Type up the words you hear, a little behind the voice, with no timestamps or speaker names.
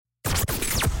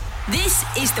This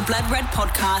is the Blood Red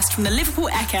podcast from the Liverpool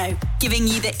Echo, giving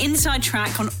you the inside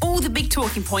track on all the big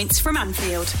talking points from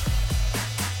Anfield.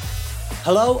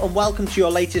 Hello and welcome to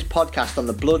your latest podcast on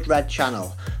the Blood Red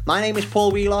channel. My name is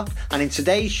Paul Wheelock, and in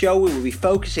today's show we will be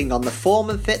focusing on the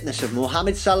form and fitness of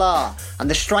Mohamed Salah and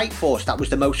the strike force that was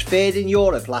the most feared in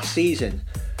Europe last season.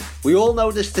 We all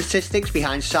know the statistics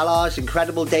behind Salah's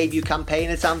incredible debut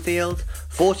campaign at Anfield: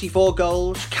 44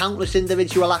 goals, countless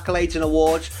individual accolades and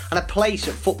awards, and a place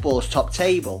at football's top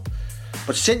table.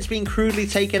 But since being crudely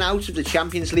taken out of the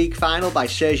Champions League final by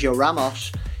Sergio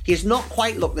Ramos, he has not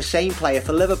quite looked the same player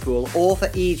for Liverpool or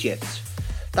for Egypt.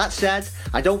 That said,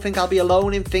 I don't think I'll be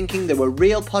alone in thinking there were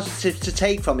real positives to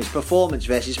take from his performance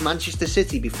versus Manchester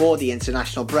City before the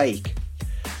international break.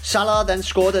 Salah then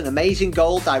scored an amazing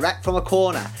goal direct from a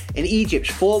corner in Egypt's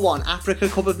 4-1 Africa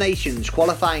Cup of Nations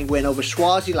qualifying win over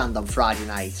Swaziland on Friday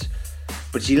night.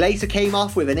 But he later came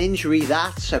off with an injury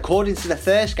that, according to the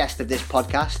first guest of this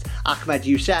podcast, Ahmed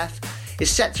Youssef,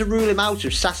 is set to rule him out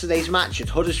of Saturday's match at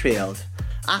Huddersfield.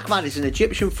 Ahmed is an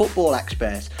Egyptian football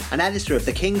expert and editor of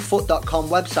the KingFoot.com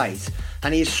website,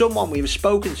 and he is someone we have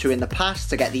spoken to in the past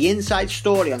to get the inside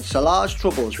story on Salah's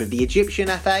troubles with the Egyptian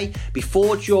FA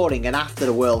before, during and after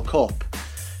the World Cup.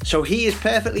 So he is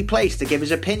perfectly placed to give his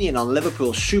opinion on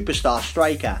Liverpool's superstar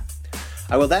striker.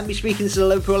 I will then be speaking to the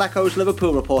Liverpool Echo's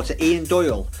Liverpool reporter Ian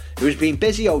Doyle, who has been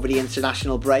busy over the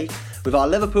international break, with our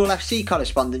Liverpool FC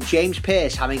correspondent James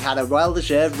Pearce having had a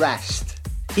well-deserved rest.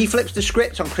 He flips the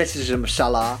script on criticism of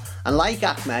Salah and, like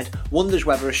Ahmed, wonders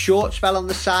whether a short spell on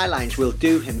the sidelines will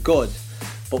do him good.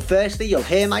 But firstly, you'll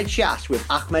hear my chat with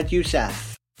Ahmed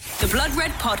Youssef. The Blood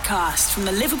Red podcast from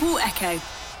the Liverpool Echo.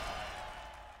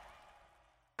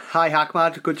 Hi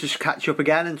Ahmed, good to catch up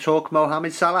again and talk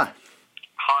Mohamed Salah.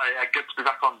 Hi, good to be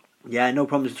back on. Yeah, no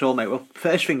problems at all, mate. Well,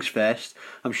 first things first,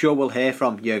 I'm sure we'll hear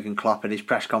from Jurgen Klopp at his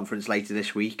press conference later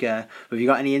this week. Have you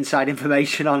got any inside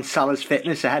information on Salah's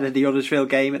fitness ahead of the Huddersfield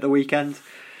game at the weekend?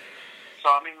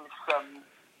 So, I mean,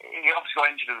 he obviously got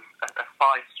injured with a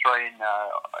thigh strain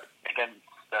against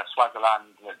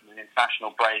Swaziland at an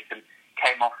international break and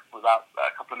came off without a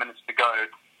couple of minutes to go.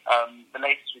 The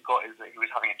latest we got is that he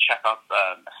was having a check-up,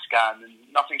 a scan, and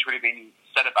nothing's really been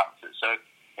said about it. So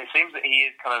it seems that he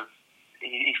is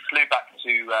he flew back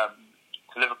to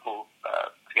Liverpool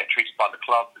to get treated by the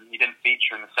club, and he didn't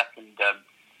feature in the second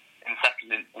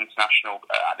international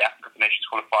at the Africa Cup of Nations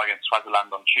qualifier against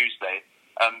Swaziland on Tuesday.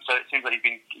 So it seems like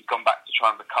he's gone back to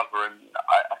try and recover, and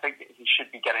I think that he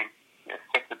should be getting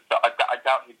fitted. But I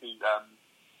doubt he'd be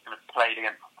played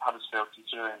against Huddersfield,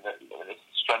 considering the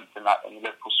strength in the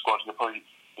Liverpool squad. He'll probably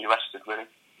be rested, really.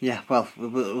 Yeah, well,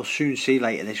 we'll soon see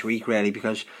later this week, really,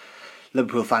 because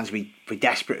Liverpool fans will be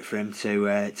desperate for him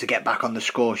to get back on the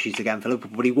score sheet again for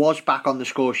Liverpool. But he was back on the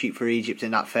score sheet for Egypt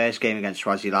in that first game against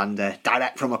Swaziland,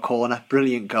 direct from a corner,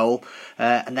 brilliant goal.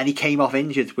 And then he came off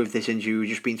injured with this injury we've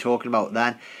just been talking about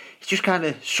then. It just kind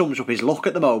of sums up his luck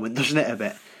at the moment, doesn't it, a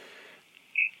bit?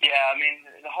 Yeah, I mean,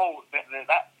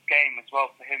 that game as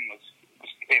well for him was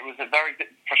a very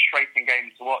frustrating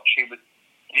game to watch. He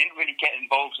didn't really get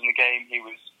involved in the game. He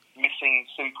was missing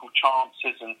simple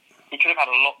chances, and he could have had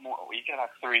a lot more. He could have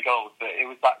had 3 goals, but it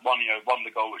was that wonder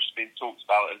goal which has been talked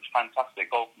about. It was a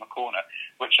fantastic goal from a corner,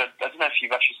 which I don't know if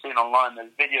you've actually seen online.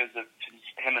 There's videos of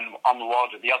him and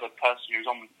Amouada, the other person who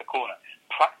was on the corner,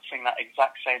 practicing that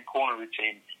exact same corner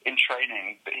routine in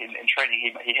training. But in training,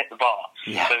 he hit the bar.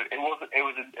 Yeah. So it was an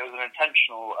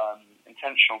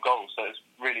intentional goal. So it's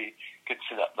really good to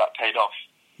see that paid off.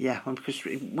 Yeah, because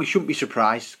we shouldn't be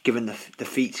surprised given the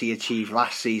feats he achieved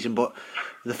last season. But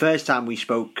the first time we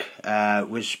spoke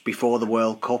was before the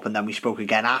World Cup, and then we spoke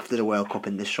again after the World Cup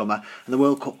in this summer. And the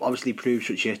World Cup obviously proved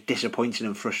such a disappointing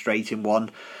and frustrating one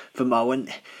for Mo.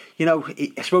 And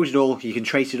I suppose you can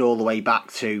trace it all the way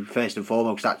back to, first and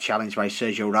foremost, that challenge by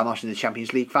Sergio Ramos in the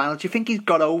Champions League final. Do you think he's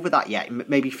got over that yet,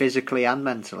 maybe physically and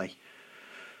mentally?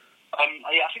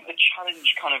 Yeah, I think the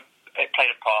challenge it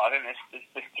played a part. I think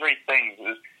there's 3 things.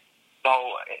 There's the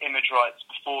whole image rights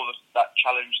before that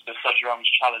challenge, the Sergio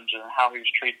Ramos challenge, and how he was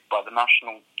treated by the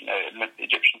national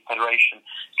Egyptian Federation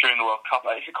during the World Cup.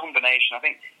 It's a combination. I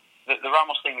think the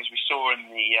Ramos thing, as we saw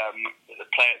in the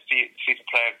FIFA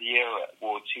Player of the Year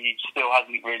awards, he still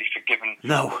hasn't really forgiven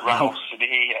Ramos and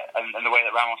the way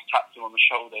that Ramos tapped him on the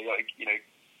shoulder,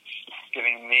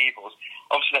 giving him the evils.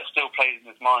 Obviously, that still plays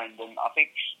in his mind, and I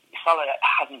think Salah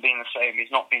hasn't been the same.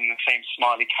 He's not been the same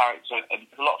smiley character, and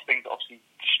there's a lot of things obviously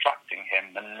distracting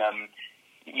him, and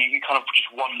you kind of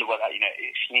just wonder whether if he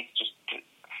needs to just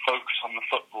focus on the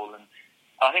football. And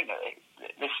I think that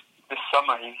this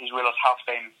summer he's realised how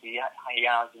famous he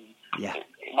has, and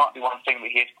it might be one thing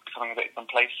that he is becoming a bit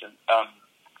complacent.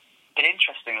 been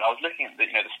interesting. I was looking at the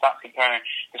stats comparing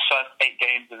his first 8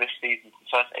 games of this season to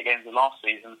the first 8 games of last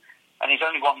season, and he's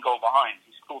only 1 goal behind.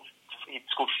 He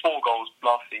scored 4 goals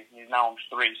last season. He's now on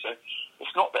 3. So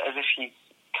it's not that as if he's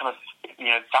kind of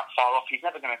that far off. He's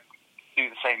never going to do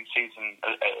the same season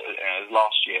as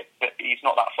last year, but he's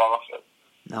not that far off it.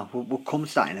 No, we'll come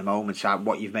to that in a moment,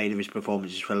 what you've made of his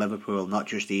performances for Liverpool, not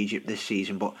just Egypt this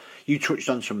season. But you touched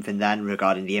on something then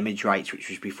regarding the image rights, which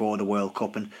was before the World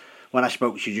Cup. And when I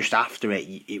spoke to you just after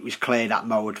it was clear that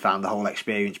Mo had found the whole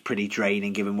experience pretty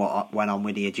draining, given what went on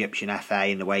with the Egyptian FA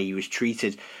and the way he was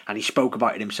treated. And he spoke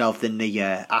about it himself, didn't he,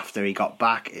 after he got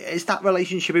back. Is that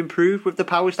relationship improved with the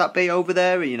powers that be over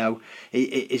there?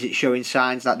 Is it showing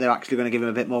signs that they're actually going to give him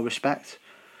a bit more respect?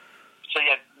 So,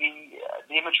 yeah,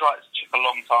 the image rights took a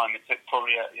long time. It took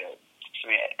probably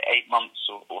 8 months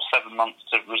or 7 months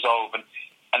to resolve, and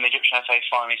the Egyptian FA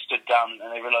finally stood down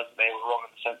and they realised that they were wrong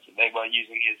in the sense that they were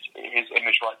using his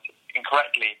image rights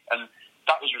incorrectly, and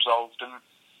that was resolved. And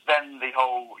then the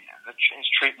whole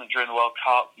his treatment during the World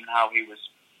Cup and how he was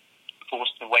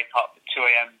forced to wake up at 2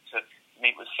 a.m. to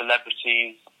meet with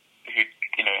celebrities who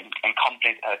and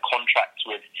companies had contracts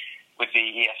with the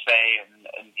EFA,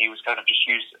 and he was kind of just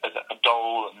used as a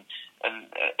doll and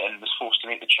was forced to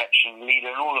meet the Chechen leader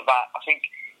and all of that. I think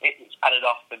it's added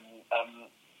up, and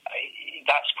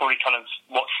that's probably kind of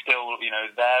what's still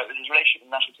there. His relationship with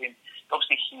the national team,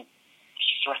 obviously he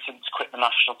threatened to quit the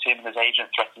national team and his agent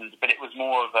threatened, but it was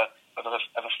more of a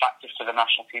factor for the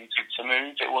national team to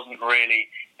move. It wasn't really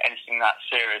anything that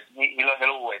serious.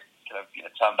 He'll always kind of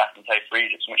turn back and play for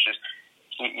Egypt, which is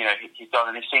he's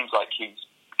done, and it seems like he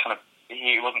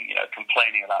wasn't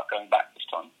complaining about going back this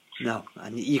time. No,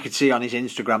 and you could see on his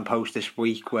Instagram post this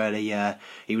week where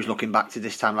he was looking back to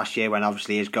this time last year when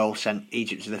obviously his goal sent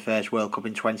Egypt to the first World Cup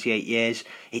in 28 years.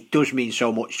 It does mean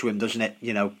so much to him, doesn't it?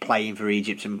 Playing for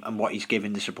Egypt and what he's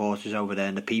given the supporters over there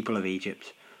and the people of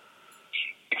Egypt.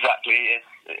 Exactly.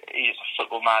 He's a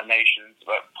football-mad nation. It's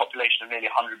a population of nearly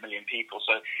 100 million people.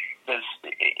 So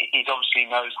he obviously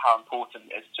knows how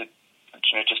important it is to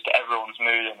just to everyone's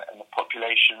mood and the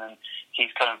population, and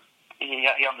he's kind of he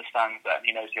understands that.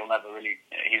 He knows he'll never really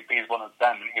he's one of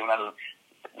them, and he'll never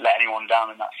let anyone down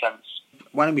in that sense.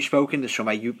 When we spoke in the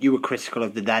summer, you were critical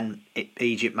of the then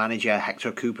Egypt manager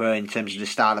Hector Cooper in terms of the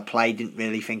style of play. Didn't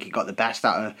really think he got the best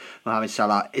out of Mohamed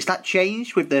Salah. Is that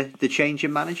changed with the change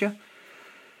in manager?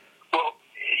 Well,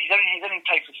 he's only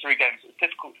played for 3 games. It's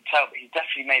difficult to tell, but he's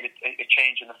definitely made a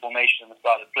change in the formation and the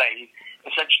style of play. He's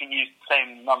essentially used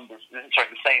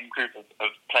the same group of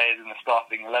players in the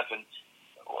starting 11,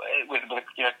 with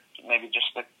maybe just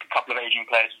a couple of aging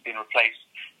players who've been replaced.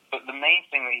 But the main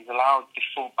thing that he's allowed the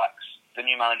fullbacks, the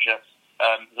new manager,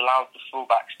 has allowed the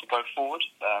fullbacks to go forward.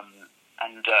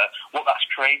 And what that's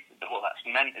created, what that's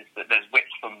meant is that there's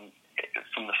width from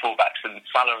the fullbacks, and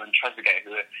Salah and Trezeguet,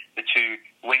 who are the 2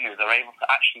 wingers, are able to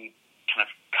actually kind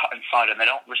of cut inside, and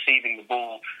they're not receiving the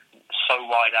ball so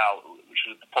wide out, which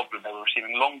was the problem. They were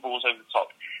receiving long balls over the top,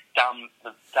 down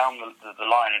the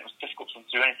line, and it was difficult for them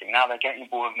to do anything. Now they're getting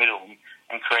the ball in the middle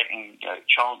and creating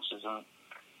chances. And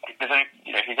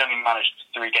he's only managed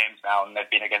 3 games now, and they've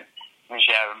been against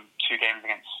Niger and 2 games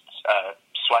against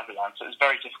Swaziland. So it's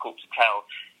very difficult to tell,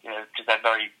 because they're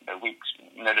very weak,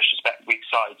 no disrespect, weak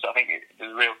sides. So I think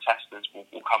the real testers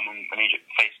will come when Egypt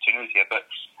face Tunisia. But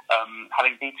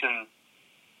having beaten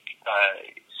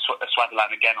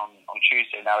Swaziland again on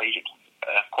Tuesday, now Egypt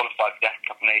qualified for the African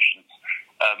Cup of Nations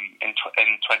in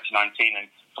 2019, and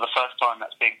for the first time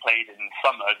that's being played in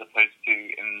summer as opposed to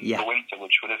in the winter,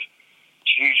 which would have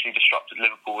hugely disrupted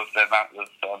Liverpool with the amount of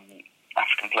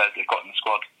African players they've got in the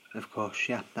squad. Of course,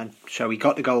 yeah. And so he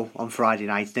got the goal on Friday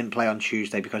night, didn't play on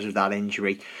Tuesday because of that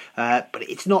injury. But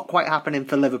it's not quite happening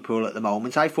for Liverpool at the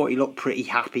moment. I thought he looked pretty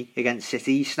happy against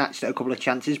City. He snatched at a couple of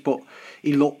chances, but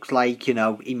he looked like,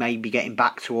 he may be getting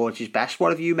back towards his best.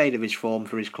 What have you made of his form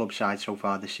for his club side so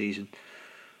far this season?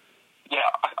 Yeah,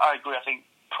 I agree. I think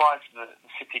prior to the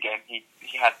City game,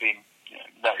 he had been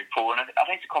very poor. And I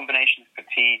think it's a combination of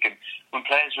fatigue. And when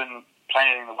players are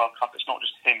playing in the World Cup, it's not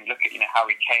just him. You look at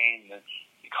Harry Kane and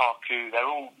Lukaku, they're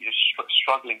all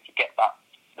struggling to get that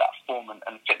form and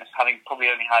fitness, having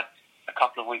probably only had a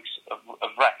couple of weeks of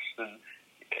rest, and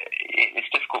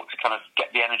it's difficult to kind of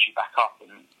get the energy back up.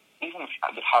 And even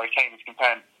with Harry Kane, if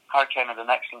comparing, Harry Kane had an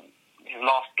excellent, his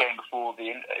last game before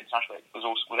the international break was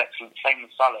excellent. Same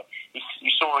with Salah.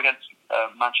 You saw against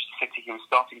Manchester City, he was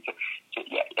starting to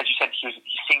as you said,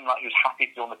 he seemed like he was happy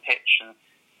to be on the pitch, and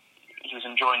he was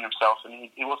enjoying himself,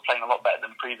 and he was playing a lot better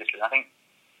than previously. I think.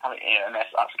 And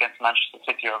that's against Manchester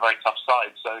City, who are a very tough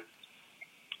side. So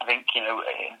I think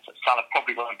Salah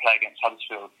probably won't play against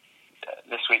Huddersfield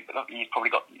this week, but you've probably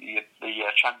got the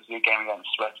Champions League game against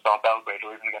Red Star Belgrade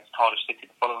or even against Cardiff City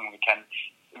the following weekend.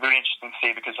 It's really interesting to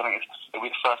see, because I think it'll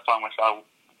be the first time where Salah will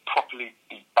properly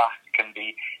be back and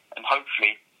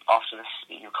hopefully after this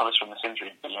he recovers from this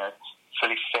injury,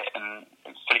 fully fit and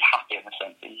fully happy in the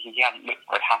sense that he hadn't looked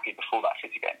very happy before that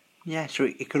City game. Yeah, so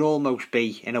it could almost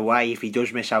be, in a way, if he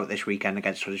does miss out this weekend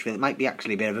against Huddersfield, it might be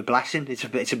actually a bit of a blessing. It's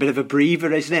a bit of a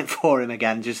breather, isn't it, for him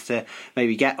again, just to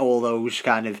maybe get all those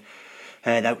kind of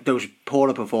those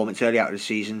poorer performances early out of the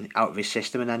season out of his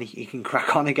system, and then he can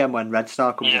crack on again when Red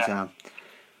Star comes to town.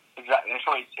 Exactly.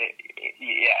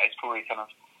 It's probably kind of,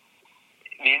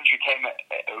 the injury came at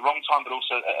a wrong time, but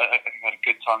also a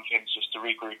good time for him just to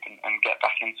regroup and get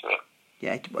back into it.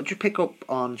 Yeah, I'll just pick up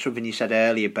on something you said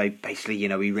earlier about basically, he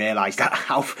realised that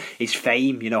how his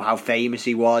fame, how famous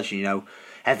he was,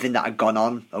 everything that had gone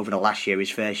on over the last year,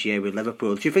 his first year with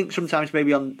Liverpool. Do you think sometimes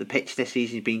maybe on the pitch this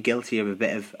season he's been guilty of a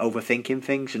bit of overthinking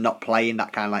things and not playing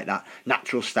that kind of like that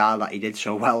natural style that he did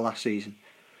so well last season?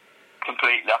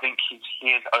 Completely. I think he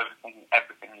is overthinking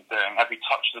everything he's doing. Every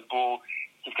touch of the ball,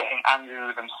 he's getting angry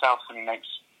with himself when he makes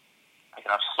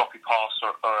a sloppy pass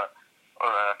or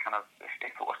a kind of,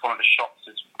 if one of the shots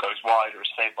goes wide or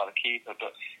is saved by the keeper.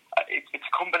 But it's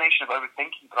a combination of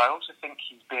overthinking, but I also think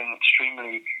he's being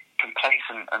extremely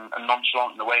complacent and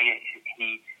nonchalant in the way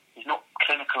he's not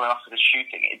clinical enough with his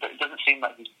shooting. It doesn't seem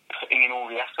like he's putting in all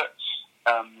the efforts.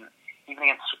 Even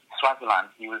against Swaziland,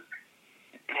 he was.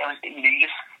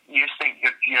 You just think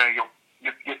you're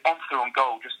on through on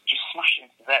goal, just smash it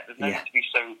into the net. There's no need to be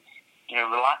so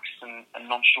relaxed and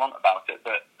nonchalant about it.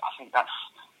 But I think that's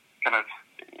kind of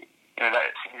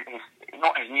that's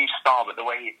not his new style, but the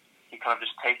way he kind of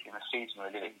just taking the season.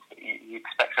 Really, he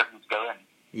expects everything to go in.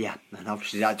 Yeah, and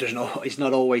obviously that it's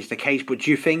not always the case. But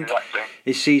do you think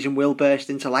his season will burst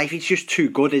into life? He's just too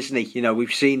good, isn't he?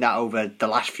 We've seen that over the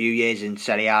last few years in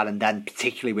Serie A, and then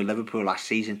particularly with Liverpool last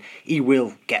season. He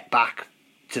will get back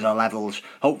to the levels,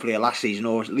 hopefully, of last season,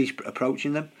 or at least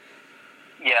approaching them.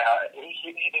 Yeah,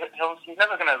 he's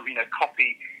never going to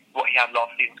copy what he had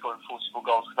last season, scoring 44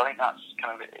 goals, because I think that's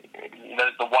kind of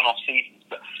the one-off seasons.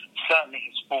 But certainly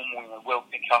his form will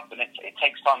pick up, and it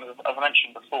takes time. As I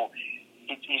mentioned before,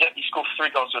 he scored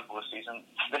 3 goals over the season.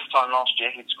 This time last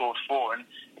year, he'd scored 4. And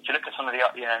if you look at some of his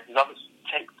other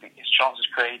his chances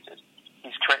created,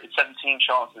 he's created 17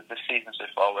 chances this season so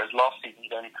far, whereas last season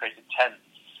he'd only created 10.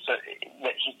 So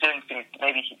he's doing things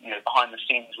maybe behind the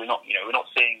scenes. We're not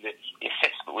seeing the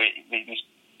assists, but these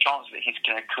chances that he's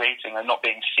creating are not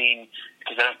being seen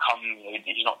because they don't come.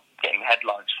 He's not getting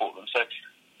headlines for them. So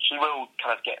he will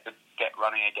kind of get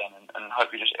running again, and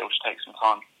hopefully it'll just take some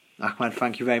time. Ahmed,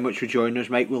 thank you very much for joining us,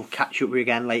 mate. We'll catch up with you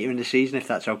again later in the season if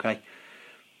that's okay.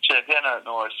 Cheers. Yeah,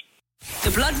 no worries.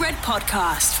 The Blood Red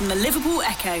Podcast from the Liverpool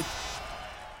Echo.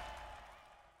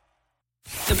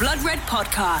 The Blood Red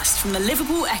Podcast from the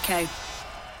Liverpool Echo.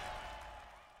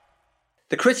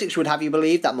 The critics would have you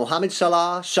believe that Mohamed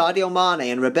Salah, Sadio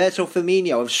Mane and Roberto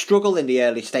Firmino have struggled in the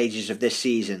early stages of this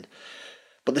season.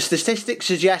 But the statistics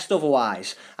suggest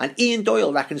otherwise, and Ian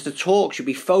Doyle reckons the talk should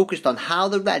be focused on how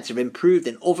the Reds have improved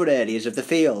in other areas of the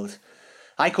field.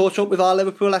 I caught up with our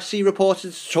Liverpool FC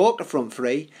reporters to talk the front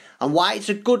three and why it's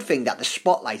a good thing that the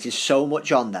spotlight is so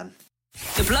much on them.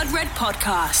 The Blood Red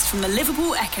Podcast from the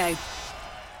Liverpool Echo.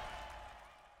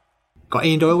 Got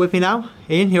Ian Doyle with me now.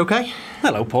 Ian, you okay?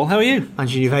 Hello, Paul. How are you?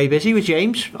 And you're very busy with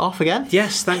James off again?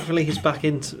 Yes, thankfully he's back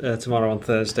in tomorrow on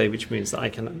Thursday, which means that I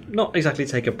can not exactly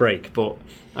take a break, but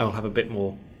I will have a bit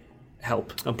more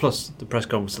help. And plus, the press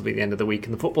conference will be at the end of the week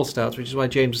and the football starts, which is why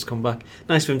James has come back.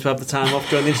 Nice for him to have the time off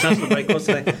during the international break,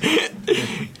 wasn't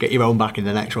it? Get your own back in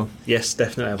the next one. Yes,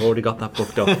 definitely. I've already got that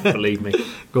booked off, believe me.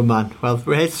 Good man. Well,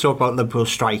 we're here to talk about Liverpool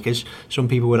strikers. Some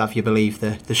people would have you believe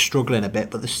they're struggling a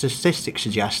bit, but the statistics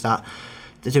suggest that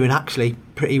they're doing actually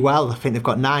pretty well. I think they've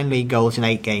got 9 league goals in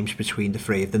 8 games between the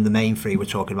three of them. The main three we're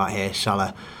talking about here,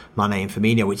 Salah, Mane and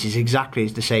Firmino, which is exactly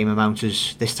the same amount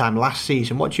as this time last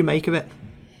season. What do you make of it?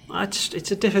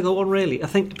 It's a difficult one, really. I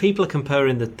think people are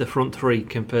comparing the front three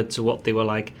compared to what they were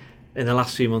like in the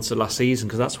last few months of last season,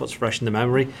 because that's what's fresh in the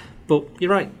memory. But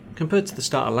you're right, compared to the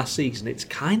start of last season, it's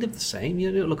kind of the same.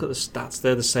 You look at the stats,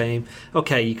 they're the same.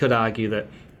 Okay, you could argue that,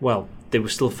 well, they were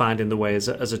still finding the way as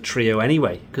a trio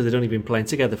anyway, because they'd only been playing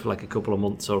together for like a couple of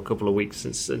months or a couple of weeks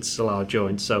since Salah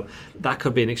joined, so that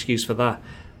could be an excuse for that.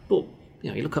 But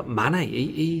you look at Mane,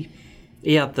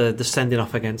 he had the sending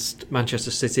off against Manchester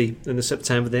City in the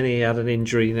September, then he had an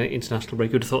injury in an international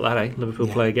break. Who'd have thought that, eh? Liverpool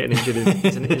player getting injured in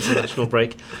an international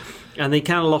break. And he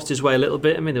kind of lost his way a little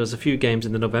bit. I mean, there was a few games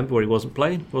in the November where he wasn't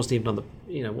playing, wasn't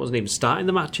even starting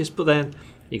the matches, but then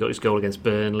he got his goal against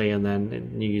Burnley, and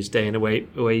then New Year's Day and away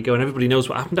you go, and everybody knows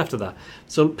what happened after that.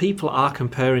 So people are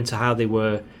comparing to how they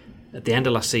were at the end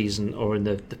of last season or in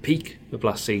the peak of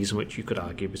last season, which you could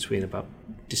argue between about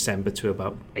December to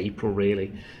about April,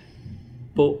 really.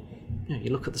 But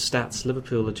you look at the stats,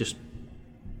 Liverpool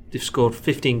they've scored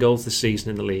 15 goals this season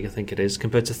in the league, I think it is,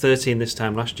 compared to 13 this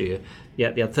time last year.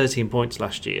 Yet they had 13 points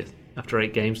last year after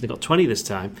 8 games, and they got 20 this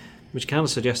time, which kind of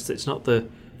suggests that it's not the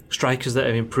strikers that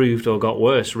have improved or got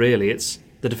worse, really. It's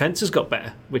the defence has got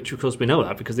better, which of course we know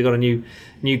that because they got a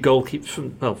new goalkeeper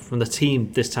from the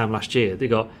team this time last year. They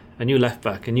got a new left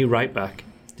back, a new right back.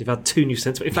 They've had 2 new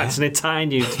centre. In fact, it's an entire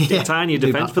new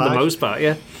defence for the most part.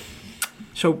 Yeah.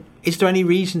 So, is there any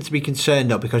reason to be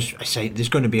concerned though? Because I say there's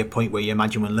going to be a point where you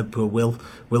imagine when Liverpool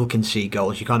will concede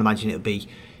goals. You can't imagine it'll be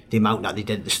the amount that they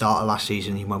did at the start of last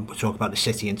season. When we talk about the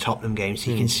City and Tottenham games,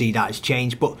 you can see that has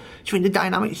changed. But do you think the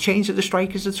dynamics changed of the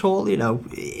strikers at all?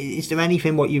 Is there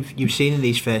anything what you've seen in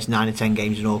these first 9 or 10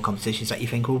 games in all competitions that you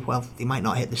think, oh well, they might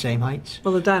not hit the same heights?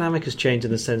 Well, the dynamic has changed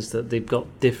in the sense that they've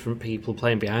got different people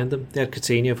playing behind them. They had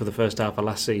Coutinho for the first half of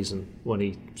last season when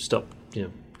he stopped,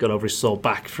 got over his sore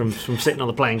back from sitting on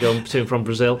the plane going to and from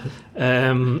Brazil.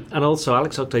 And also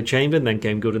Alex Oxlade-Chamberlain then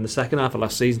came good in the second half of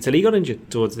last season until he got injured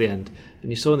towards the end.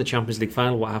 And you saw in the Champions League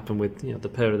final what happened with the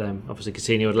pair of them. Obviously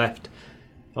Coutinho had left,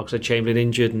 Oxlade-Chamberlain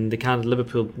injured, and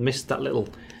Liverpool missed that little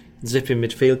zip in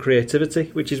midfield creativity,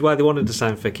 which is why they wanted to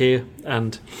sign Fekir,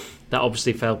 and that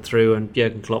obviously fell through. And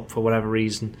Jurgen Klopp, for whatever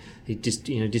reason, he just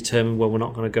determined, well, we're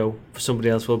not going to go for somebody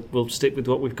else. We'll stick with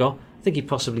what we've got. I think he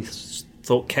possibly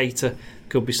thought Keita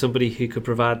could be somebody who could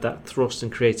provide that thrust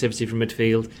and creativity from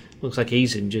midfield. Looks like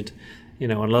he's injured, and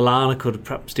Lallana could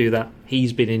perhaps do that.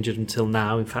 He's been injured until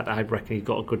now. In fact, I reckon he's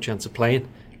got a good chance of playing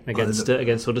against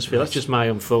Huddersfield. That's just my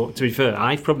own thought. To be fair,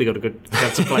 I've probably got a good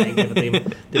chance of playing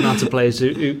given the amount of players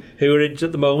who are injured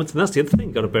at the moment. And that's the other thing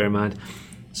you've got to bear in mind.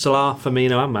 Salah,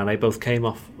 Firmino and Mane both came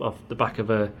off the back of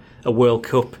a World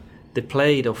Cup. They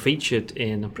played or featured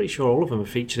in, I'm pretty sure all of them have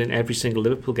featured in every single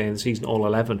Liverpool game this season, all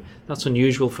 11. That's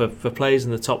unusual for players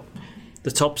in the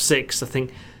top 6. I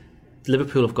think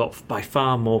Liverpool have got by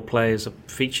far more players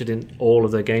featured in all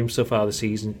of their games so far this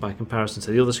season by comparison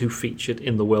to the others who featured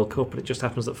in the World Cup. And it just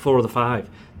happens that 4 of the 5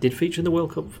 did feature in the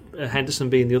World Cup, Henderson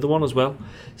being the other one as well.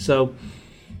 So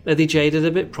are they jaded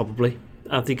a bit? Probably.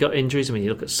 Have they got injuries? I mean, you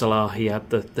look at Salah, he had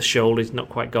the shoulder, he's not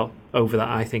quite got over that,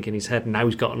 I think, in his head. Now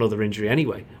he's got another injury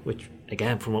anyway, which,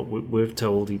 again, from what we've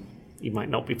told, he might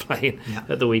not be playing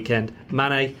at the weekend.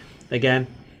 Mane, again,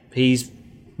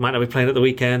 might not be playing at the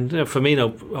weekend.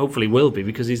 Firmino hopefully will be,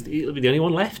 because he'll be the only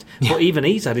one left. Yeah. But even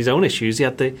he's had his own issues. He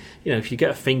had if you get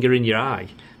a finger in your eye,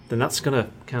 then that's going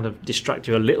to kind of distract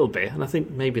you a little bit. And I think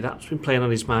maybe that's been playing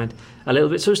on his mind a little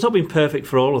bit. So it's not been perfect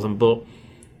for all of them, but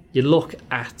you look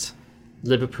at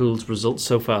Liverpool's results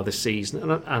so far this season,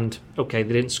 and okay,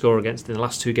 they didn't score in the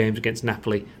last 2 games against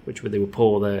Napoli, they were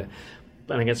poor there,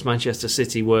 and against Manchester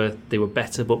City where they were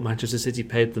better, but Manchester City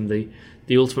paid them the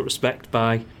ultimate respect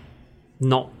by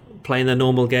not playing their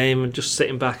normal game and just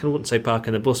sitting back. I wouldn't say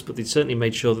parking the bus, but they certainly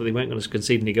made sure that they weren't going to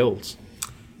concede any goals.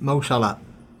 Mo Salah,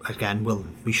 again,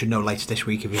 we should know later this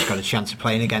week if he's got a chance of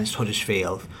playing against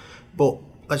Huddersfield, but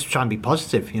let's try and be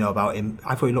positive, about him.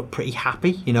 I thought he looked pretty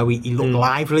happy. He looked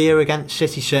livelier against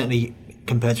City, certainly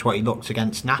compared to what he looked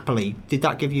against Napoli. Did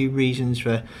that give you reasons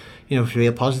for, to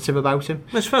feel positive about him?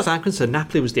 As far as I'm concerned,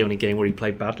 Napoli was the only game where he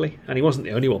played badly, and he wasn't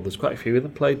the only one. There's quite a few of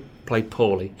them played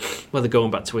poorly. Whether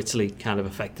going back to Italy kind of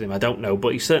affected him, I don't know.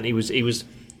 But he certainly was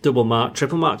double marked,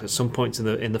 triple marked at some points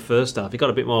in the first half. He got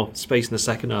a bit more space in the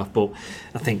second half, but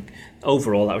I think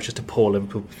overall that was just a poor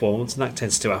Liverpool performance, and that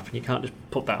tends to happen. You can't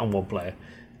just put that on one player.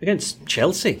 Against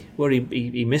Chelsea, where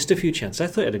he missed a few chances, I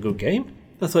thought he had a good game.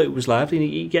 I thought it was lively.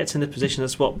 He gets in the position.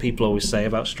 That's what people always say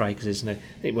about strikers, isn't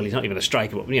it? Well, he's not even a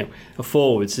striker, but a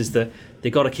forwards is that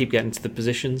they've got to keep getting to the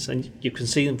positions, and you can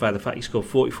see them by the fact he scored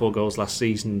 44 goals last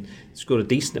season. He scored a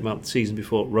decent amount the season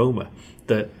before at Roma.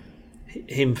 That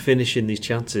him finishing these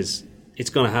chances,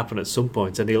 it's going to happen at some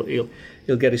point, and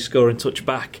he'll get his scoring touch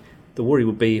back. The worry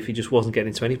would be if he just wasn't getting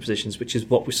into any positions, which is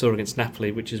what we saw against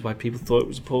Napoli, which is why people thought it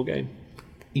was a poor game.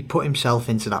 He put himself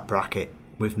into that bracket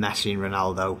with Messi and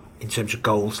Ronaldo in terms of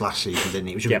goals last season, didn't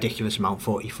he? It was a ridiculous amount,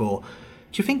 44. Do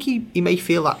you think he may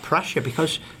feel that pressure?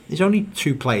 Because there's only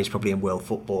 2 players probably in world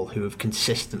football who have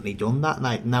consistently done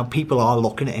that. Now people are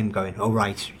looking at him going, oh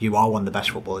right, you are one of the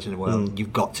best footballers in the world.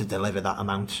 You've got to deliver that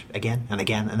amount again and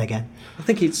again and again. I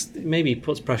think maybe he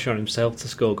puts pressure on himself to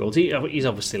score goals. He's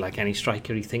obviously like any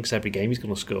striker. He thinks every game he's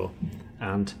going to score.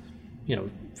 And,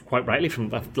 quite rightly, from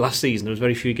last season there was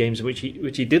very few games in which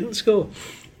he didn't score.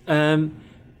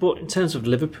 But in terms of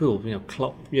Liverpool,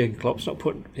 Jurgen Klopp's not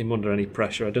putting him under any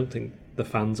pressure. I don't think the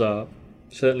fans are.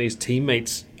 Certainly his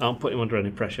teammates aren't putting him under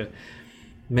any pressure.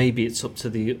 Maybe it's up to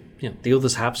the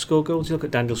others have scored goals. You look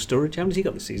at Daniel Sturridge. How many has he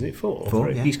got this season?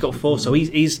 4. Yeah. He's got 4. So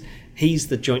he's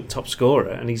the joint top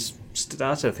scorer, and he's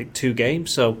started, I think, 2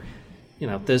 games. So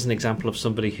there's an example of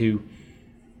somebody who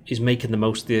is making the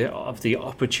most of the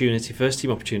opportunity, first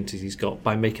team opportunities he's got,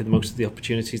 by making the most of the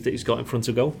opportunities that he's got in front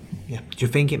of goal. Yeah. Do you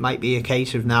think it might be a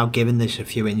case of now, given there's a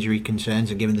few injury concerns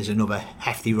and given there's another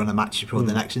hefty run of matches before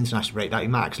the next international break, that you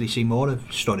might actually see more of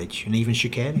Sturridge and even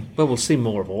Shaqiri? Well, we'll see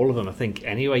more of all of them, I think,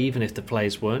 anyway, even if the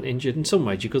players weren't injured. In some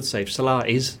ways, you could say if Salah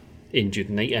is injured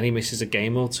and he misses a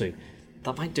game or two,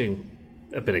 that might do him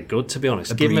a bit of good, to be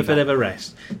honest. Give him a bit of a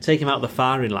rest. Take him out the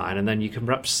firing line, and then you can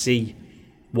perhaps see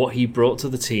what he brought to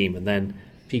the team, and then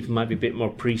people might be a bit more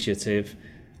appreciative.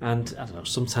 And I don't know,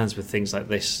 sometimes with things like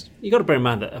this, you've got to bear in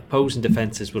mind that opposing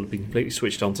defences will have been completely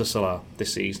switched on to Salah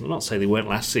this season. I'm not saying they weren't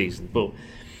last season, but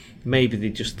maybe they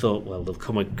just thought, well, there'll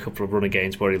come a couple of run of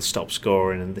games where he'll stop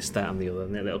scoring and this, that and the other,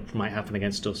 and it might happen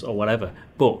against us or whatever.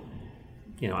 But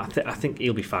I think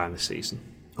he'll be fine this season.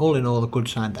 All in all, a good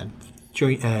sign then.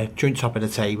 Joint top of the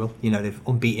table. They've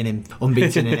unbeaten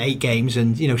in 8 games,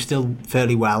 and still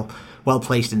fairly well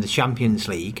placed in the Champions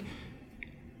League.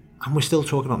 And we're still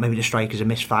talking about maybe the strikers are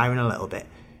misfiring a little bit.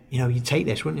 You'd take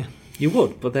this, wouldn't you? You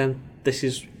would, but then this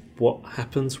is what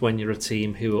happens when you're a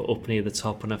team who are up near the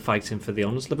top and are fighting for the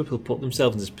honours. Liverpool put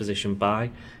themselves in this position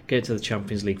by getting to the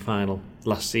Champions League final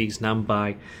last season, and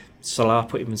by Salah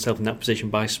putting himself in that position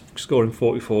by scoring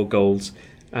 44 goals.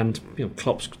 And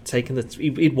Klopp's taking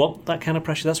he'd want that kind of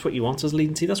pressure. That's what you want as a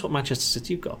leading team. That's what Manchester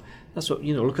City have got. That's what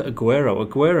look at Aguero.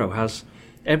 Aguero has,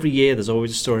 every year there's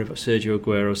always a story about Sergio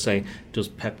Aguero saying, does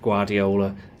Pep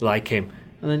Guardiola like him?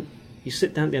 And then you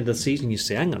sit down at the end of the season and you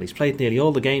say, hang on, he's played nearly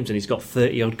all the games and he's got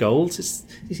 30 odd goals.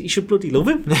 You should bloody love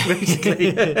him,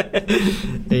 basically.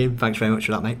 Ian, thanks very much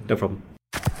for that, mate. No problem.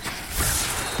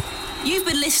 You've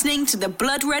been listening to the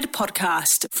Blood Red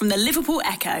Podcast from the Liverpool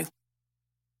Echo.